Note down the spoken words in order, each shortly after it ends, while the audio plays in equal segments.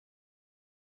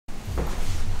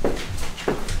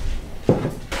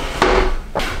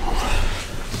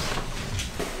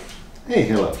Hey,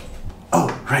 hello.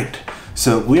 Oh, right.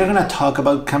 So we are gonna talk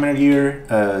about camera gear,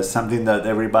 something that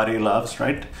everybody loves,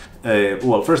 right?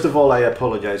 Well, first of all, I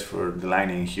apologize for the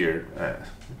lighting here.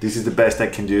 This is the best I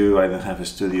can do. I don't have a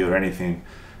studio or anything.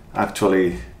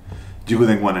 Actually, you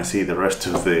wouldn't want to see the rest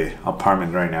of the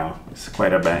apartment right now. It's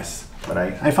quite a mess. But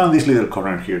I found this little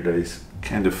corner here that is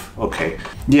kind of okay.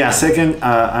 Yeah, second,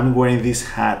 I'm wearing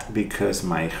this hat because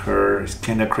my hair is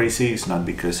kind of crazy. It's not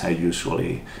because I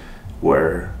usually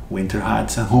wear winter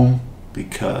hats at home,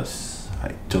 because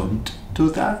I don't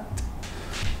do that.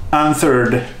 And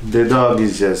third, the dog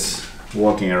is just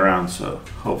walking around, so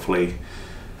hopefully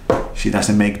she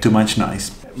doesn't make too much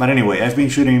noise. But anyway, I've been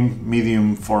shooting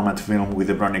medium format film with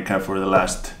the Bronica for the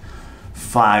last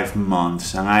 5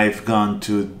 months, and I've gone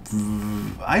to,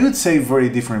 I would say, very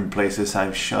different places.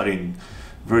 I've shot in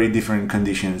very different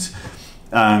conditions,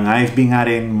 and I've been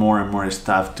adding more and more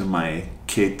stuff to my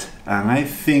kit, and I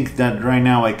think that right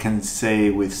now I can say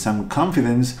with some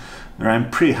confidence that I'm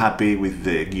pretty happy with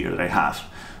the gear that I have.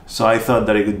 So I thought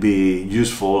that it could be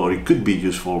useful, or it could be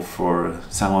useful for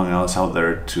someone else out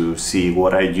there to see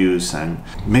what I use, and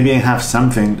maybe I have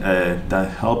something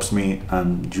that helps me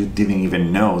and you didn't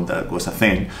even know that was a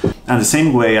thing. And the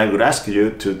same way, I would ask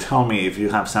you to tell me if you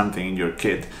have something in your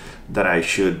kit that I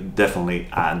should definitely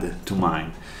add to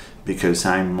mine, because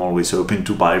I'm always open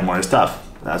to buy more stuff,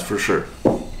 that's for sure.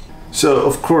 So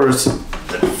of course,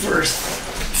 the first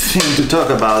thing to talk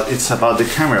about, it's about the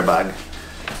camera bag.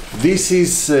 This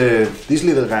is this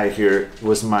little guy here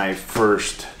was my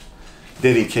first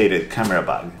dedicated camera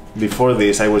bag. Before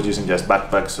this, I was using just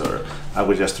backpacks, or I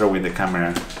would just throw in the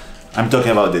camera. I'm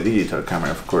talking about the digital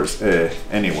camera, of course,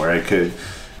 anywhere I could.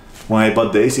 When I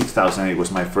bought the A6000, it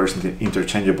was my first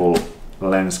interchangeable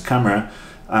lens camera,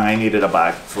 and I needed a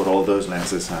bag for all those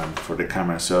lenses and for the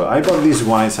camera. So I bought this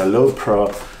one. It's a low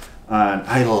pro, and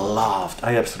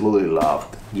I absolutely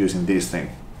loved using this thing.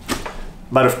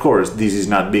 But of course, this is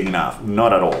not big enough,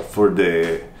 not at all, for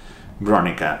the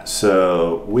Bronica.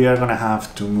 So we are gonna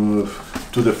have to move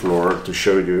to the floor to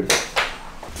show you.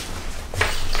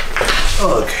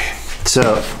 Okay,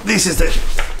 so this is the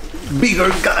bigger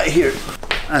guy here.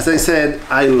 As I said,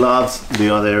 I loved the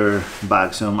other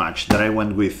bag so much that I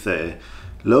went with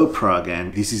Low Pro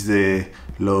again. This is the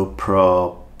Low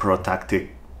Pro Tactic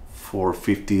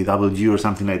 450W or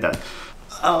something like that.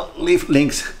 I'll leave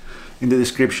links in the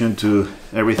description to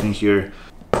everything here.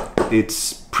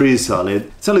 It's pretty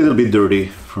solid. It's a little bit dirty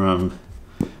from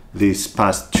this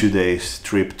past 2 days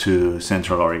trip to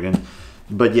Central Oregon.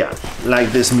 But yeah,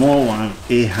 like the small one,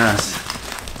 it has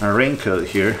a raincoat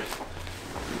here.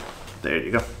 There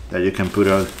you go, that you can put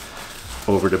on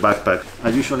over the backpack. I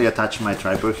usually attach my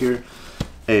tripod here.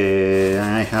 And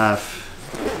I have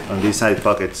on these side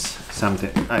pockets something.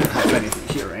 I don't have anything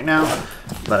here right now,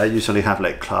 but I usually have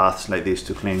like cloths like this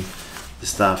to clean the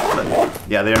stuff. But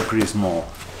yeah, they are pretty small.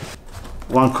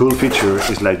 One cool feature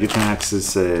is like you can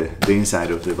access the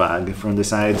inside of the bag from the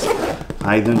sides.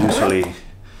 I don't usually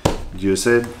use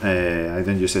it. I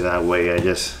don't use it that way. I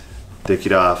just take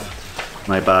it off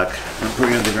my back and put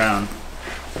it on the ground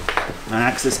and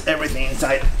access everything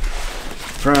inside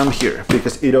from here,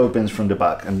 because it opens from the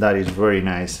back, and that is very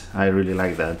nice. I really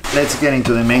like that. Let's get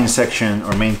into the main section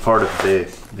or main part of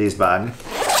this bag.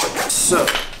 So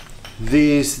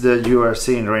this that you are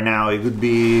seeing right now, it would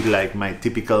be like my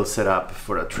typical setup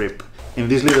for a trip. In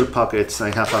these little pockets,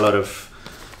 I have a lot of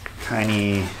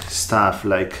tiny stuff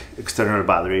like external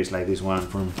batteries, like this one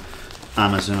from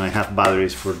Amazon. I have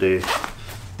batteries for the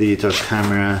digital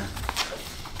camera.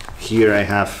 Here I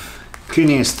have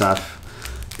cleaning stuff,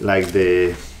 like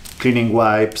the cleaning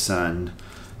wipes and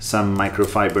some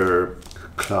microfiber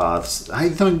cloths. I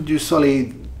don't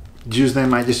usually use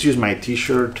them. I just use my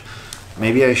t-shirt.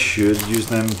 Maybe I should use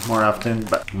them more often.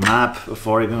 But map of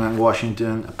Oregon and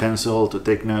Washington, a pencil to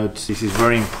take notes. This is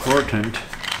very important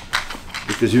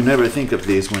because you never think of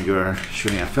this when you're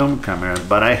shooting a film camera.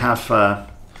 But I have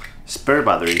spare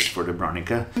batteries for the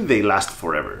Bronica. They last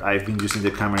forever. I've been using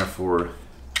the camera for,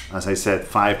 as I said,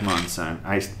 5 months, and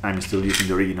I'm still using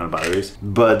the original batteries.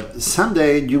 But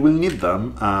someday you will need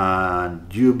them, and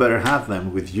you better have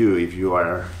them with you if you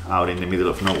are out in the middle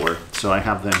of nowhere. So I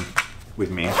have them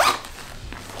with me.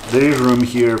 There is room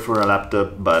here for a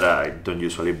laptop, but I don't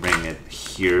usually bring it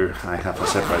here. I have a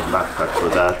separate backpack for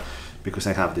that because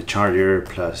I have the charger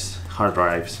plus hard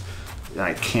drives.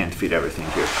 I can't fit everything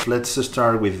here. Let's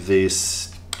start with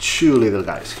these two little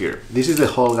guys here. This is the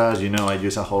Holga. As you know, I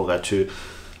use a Holga too.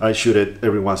 I shoot it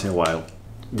every once in a while,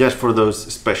 just for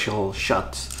those special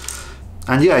shots.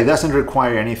 And yeah, it doesn't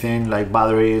require anything like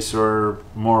batteries or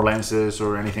more lenses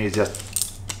or anything. It's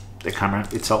just the camera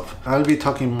itself. I'll be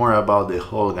talking more about the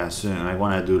whole gun soon. I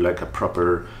want to do like a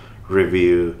proper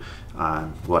review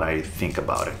on what I think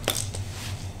about it.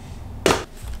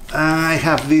 I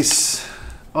have this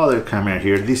other camera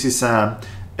here. This is a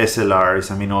SLR, it's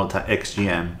a Minolta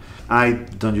XGM. I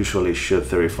don't usually shoot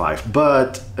 35,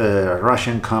 but a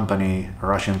Russian company, a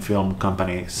Russian film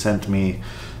company sent me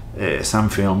some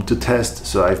film to test,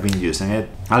 so I've been using it.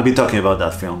 I'll be talking about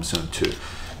that film soon too.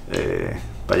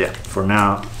 But yeah, for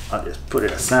now, I'll just put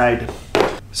it aside.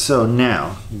 So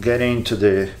now, getting to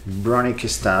the Bronica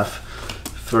stuff.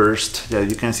 First,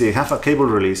 you can see I have a cable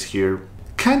release here.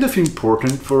 Kind of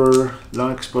important for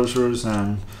long exposures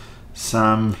and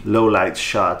some low light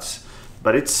shots,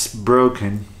 but it's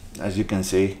broken, as you can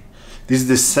see. This is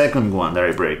the second one that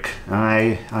I break.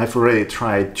 I've already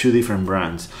tried 2 different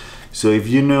brands. So if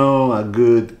you know a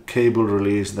good cable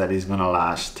release that is gonna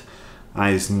last,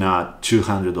 and it's not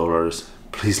 $200,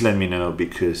 please let me know,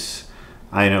 because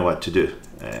I know what to do.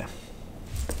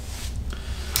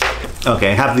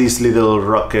 Okay, I have this little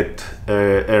rocket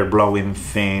air blowing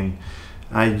thing.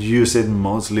 I use it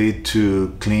mostly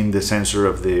to clean the sensor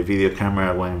of the video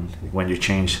camera when you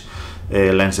change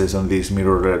lenses on these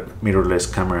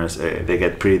mirrorless cameras. They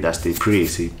get pretty dusty pretty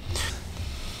easy.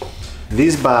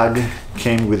 This bag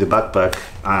came with a backpack,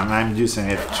 and I'm using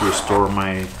it to store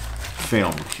my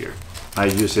film here. I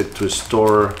use it to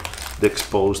store the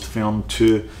exposed film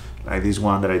too, like this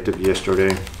one that I took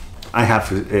yesterday. I have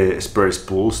spare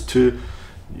spools too.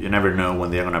 You never know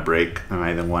when they're gonna break, and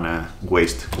I don't wanna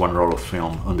waste one roll of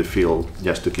film on the field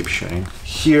just to keep shooting.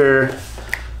 Here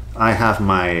I have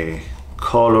my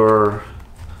color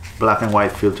black and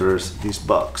white filters. This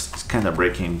box is kind of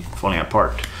breaking, falling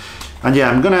apart. And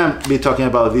yeah, I'm gonna be talking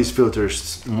about these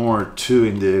filters more too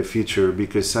in the future,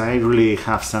 because I really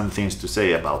have some things to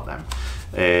say about them.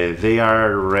 They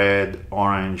are red,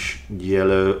 orange,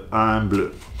 yellow, and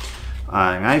blue.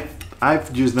 And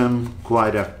I've used them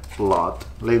quite a lot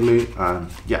lately,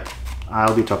 and yeah,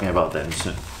 I'll be talking about them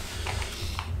soon.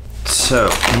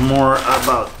 So, more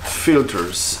about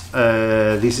filters.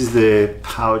 This is the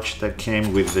pouch that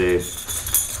came with the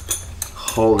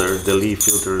holder, the Lee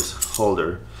filters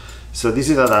holder. So this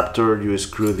is adapter, you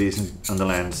screw this on the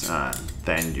lens, and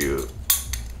then you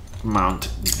mount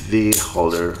the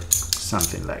holder,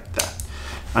 something like that.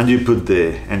 And you put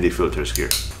the ND filters here.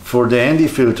 For the ND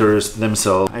filters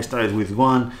themselves, I started with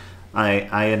one.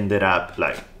 I ended up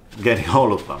like getting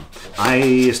all of them.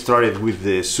 I started with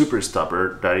the super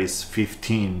stopper, that is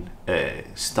 15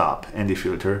 stop ND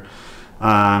filter.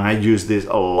 I use this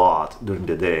a lot during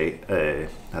the day,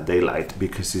 at daylight,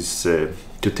 because it's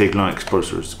to take long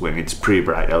exposures when it's pretty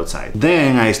bright outside.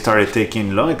 Then I started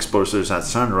taking long exposures at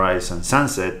sunrise and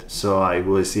sunset, so I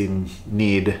was in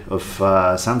need of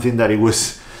something that it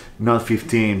was not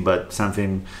 15, but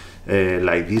something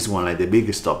like this one, like the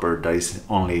big stopper, that is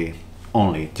only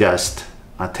just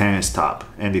a 10 stop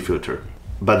ND filter.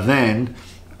 But then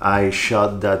I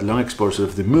shot that long exposure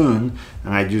of the moon,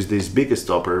 and I used this big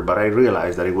stopper, but I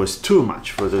realized that it was too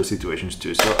much for those situations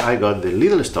too. So I got the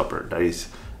little stopper, that is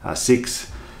a six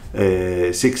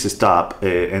stop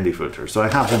ND filter. So I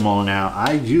have them all now.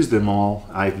 I use them all.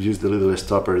 I've used the little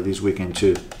stopper this weekend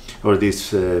too, or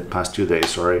this past 2 days,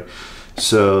 sorry.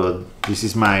 So this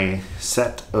is my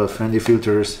set of ND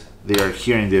filters. They are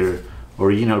here in their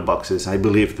original boxes. I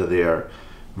believe that they are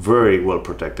very well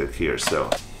protected here. So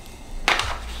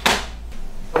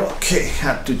okay,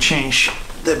 had to change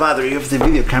the battery of the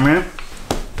video camera.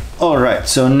 All right,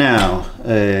 so now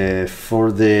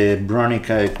for the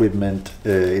Bronica equipment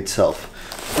itself.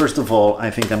 First of all, I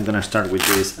think I'm gonna start with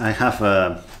this. I have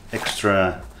a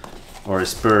extra or a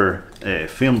spare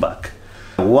film bag.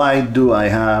 Why do I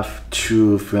have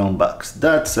 2 film bags?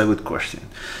 That's a good question.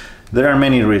 There are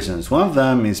many reasons. One of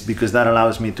them is because that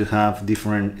allows me to have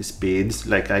different speeds.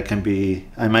 Like I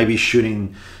might be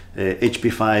shooting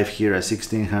HP5 here at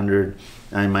 1600.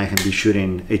 I might be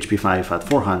shooting HP5 at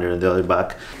 400 the other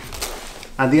back.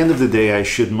 At the end of the day, I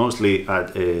shoot mostly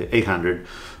at 800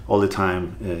 all the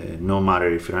time, no matter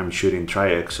if I'm shooting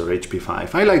Tri-X or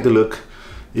HP5. I like the look.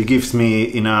 It gives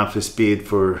me enough speed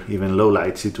for even low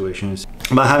light situations.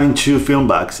 But having 2 film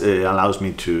bags allows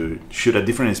me to shoot at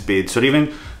different speeds, or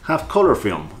even have color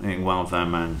film in one of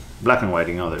them and black and white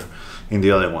in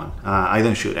the other one. I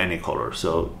don't shoot any color,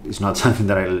 so it's not something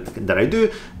that I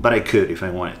do, but I could if I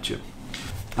wanted to.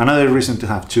 Another reason to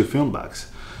have 2 film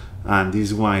bags, and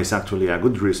this one is actually a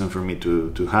good reason for me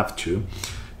to have 2,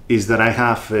 is that I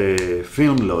have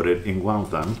film loaded in one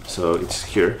of them, so it's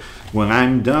here. When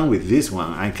I'm done with this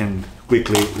one, I can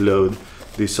quickly load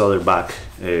this other bag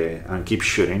and keep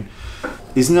shooting.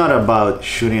 It's not about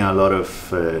shooting a lot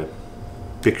of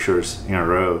pictures in a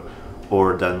row,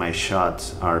 or that my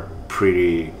shots are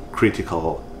pretty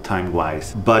critical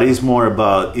time-wise, but it's more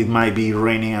about, it might be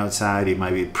raining outside, it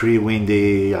might be pretty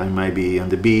windy, I might be on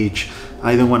the beach.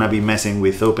 I don't want to be messing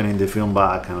with opening the film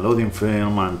bag and loading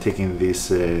film and taking this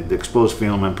the exposed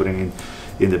film and putting it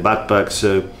in the backpack.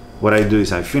 So what I do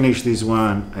is I finish this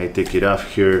one, I take it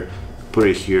off here, put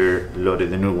it here, load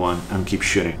the new one, and keep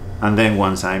shooting. And then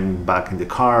once I'm back in the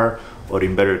car or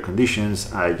in better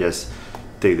conditions, I just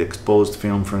take the exposed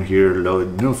film from here,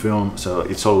 load new film, so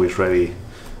it's always ready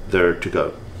there to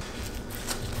go.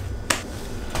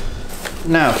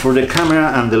 Now for the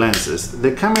camera and the lenses.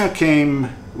 The camera came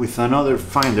with another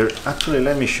finder. Actually,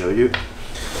 let me show you.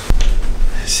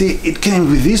 See, it came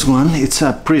with this one. It's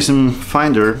a prism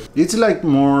finder. It's like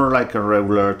more like a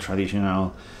regular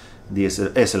traditional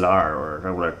DSLR or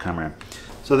regular camera.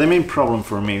 So the main problem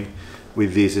for me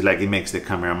with this is like it makes the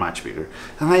camera much bigger.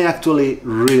 And I actually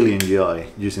really enjoy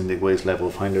using the waist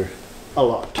level finder a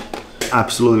lot.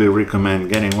 Absolutely recommend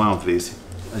getting one of these.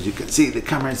 As you can see, the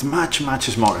camera is much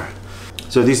smaller.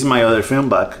 So this is my other film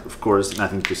bag. Of course,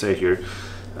 nothing to say here.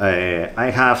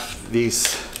 I have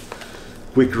this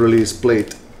quick release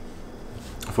plate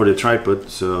for the tripod,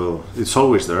 so it's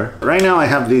always there. Right now I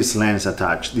have this lens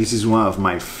attached. This is one of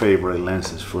my favorite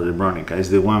lenses for the Bronica. It's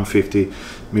the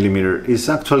 150mm. It's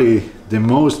actually the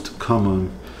most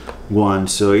common one,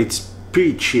 so it's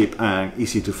pretty cheap and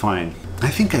easy to find. I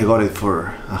think I got it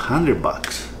for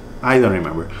 $100. I don't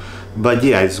remember, but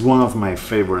yeah, it's one of my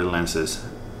favorite lenses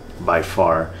by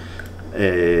far.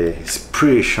 It's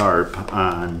pretty sharp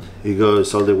and it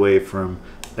goes all the way from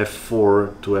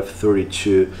f4 to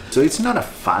f32, so it's not a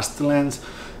fast lens,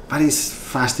 but it's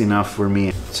fast enough for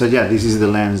me. So yeah, this is the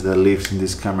lens that lives in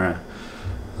this camera,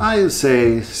 I'll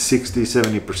say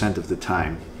 60-70% of the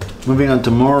time. Moving on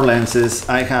to more lenses,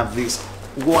 I have this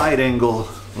wide angle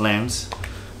lens.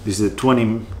 This is a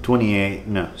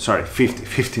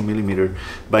 50mm,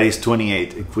 but it's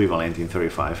 28 equivalent in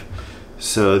 35.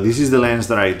 So this is the lens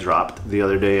that I dropped the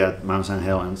other day at Mount St.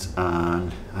 Helens,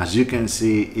 and as you can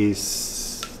see, it's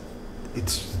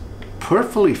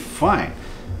perfectly fine.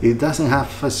 It doesn't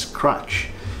have a scratch.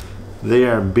 They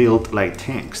are built like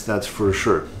tanks, that's for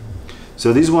sure.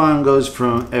 So this one goes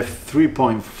from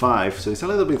f3.5, so it's a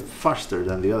little bit faster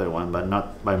than the other one, but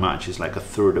not by much. It's like a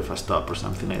third of a stop or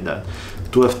something like that,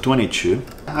 to f22.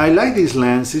 I like this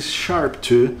lens. It's sharp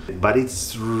too, but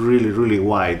it's really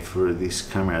wide for this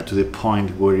camera, to the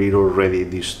point where it already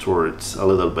distorts a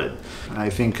little bit. I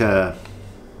think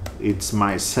it's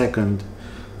my second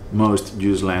most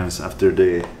used lens after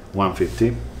the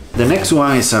 150. The next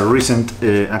one is a recent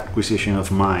acquisition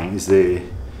of mine. It's the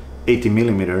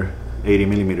 80mm.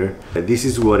 This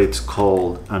is what it's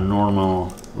called a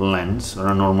normal lens, or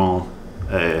a normal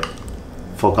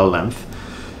focal length,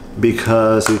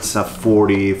 because it's a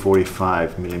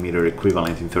 40-45mm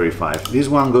equivalent in 35. This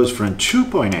one goes from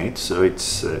 2.8, so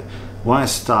it's one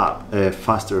stop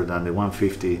faster than the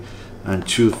 150 and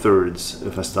 2/3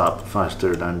 of a stop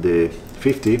faster than the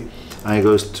 50, and it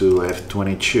goes to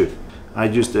f22. I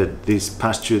used it these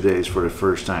past 2 days for the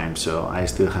first time, so I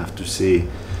still have to see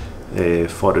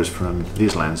photos from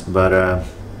this lens, but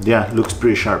yeah, looks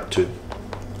pretty sharp too.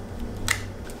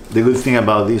 The good thing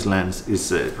about this lens is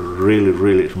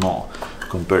really small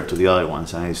compared to the other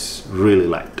ones, and it's really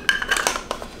light.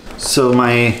 So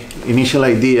my initial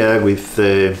idea with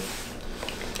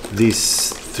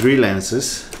these three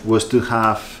lenses was to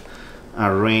have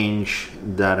a range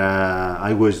that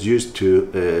I was used to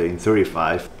in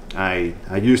 35. I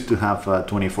used to have a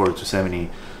 24-70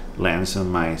 lens on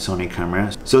my Sony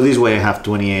camera, so this way I have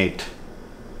 28,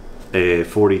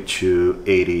 42,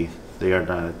 80. They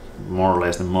are more or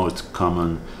less the most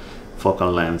common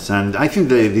focal lengths, and I think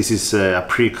that this is a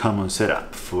pretty common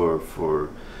setup for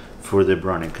the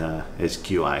Bronica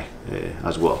SQ-Ai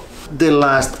as well. The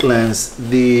last lens,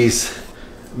 this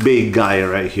big guy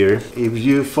right here. If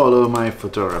you follow my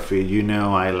photography, you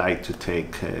know I like to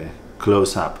take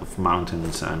close-up of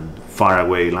mountains and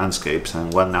faraway landscapes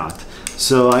and whatnot.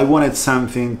 So I wanted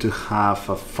something to have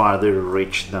a farther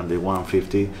reach than the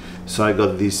 150, so I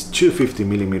got this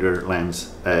 250mm lens.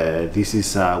 This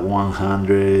is a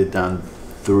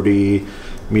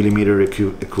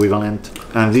 130mm equivalent,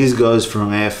 and this goes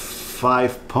from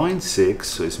f5.6,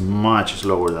 so it's much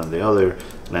slower than the other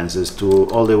lenses, to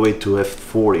all the way to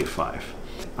f45.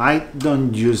 I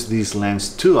don't use this lens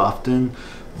too often,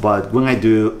 but when I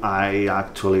do, I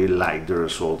actually like the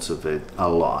results of it a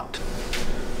lot.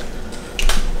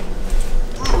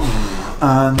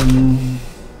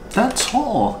 that's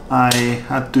all I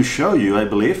had to show you, I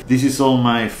believe. This is all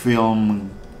my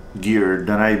film gear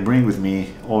that I bring with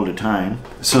me all the time.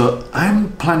 So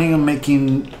I'm planning on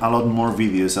making a lot more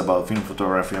videos about film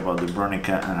photography, about the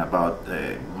Bronica, and about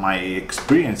my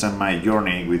experience and my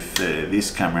journey with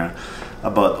this camera,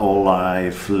 about all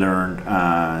I've learned,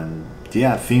 and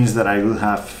yeah, things that I would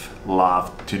have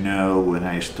loved to know when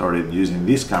I started using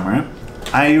this camera.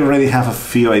 I already have a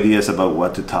few ideas about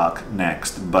what to talk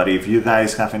next, but if you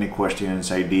guys have any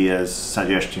questions, ideas,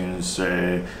 suggestions,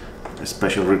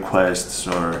 special requests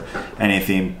or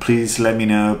anything, please let me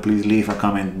know. Please leave a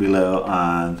comment below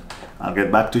and I'll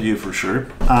get back to you for sure.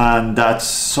 And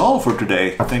that's all for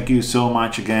today. Thank you so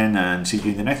much again, and see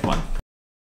you in the next one.